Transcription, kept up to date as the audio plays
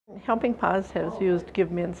Helping Paws has used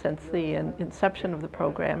GiveMN since the inception of the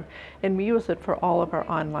program, and we use it for all of our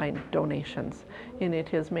online donations, and it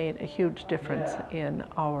has made a huge difference in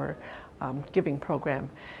our giving program.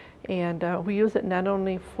 And we use it not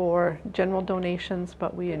only for general donations,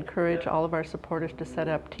 but we encourage all of our supporters to set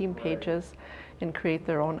up team pages and create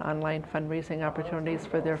their own online fundraising opportunities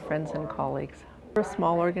for their friends and colleagues. We're a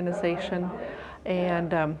small organization,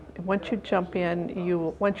 and once you jump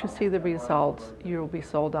in, once you see the results, you'll be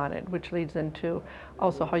sold on it, which leads into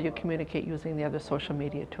also how you communicate using the other social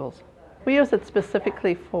media tools. We use it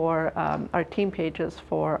specifically for our team pages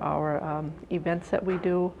for our events that we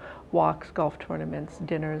do, walks, golf tournaments,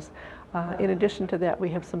 dinners. In addition to that, we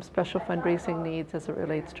have some special fundraising needs as it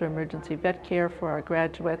relates to emergency vet care for our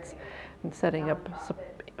graduates and setting up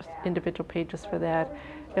individual pages for that,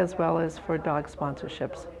 as well as for dog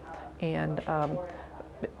sponsorships. And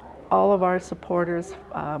all of our supporters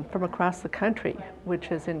from across the country, which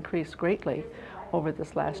has increased greatly over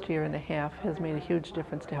this last year and a half, has made a huge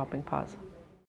difference to Helping Paws.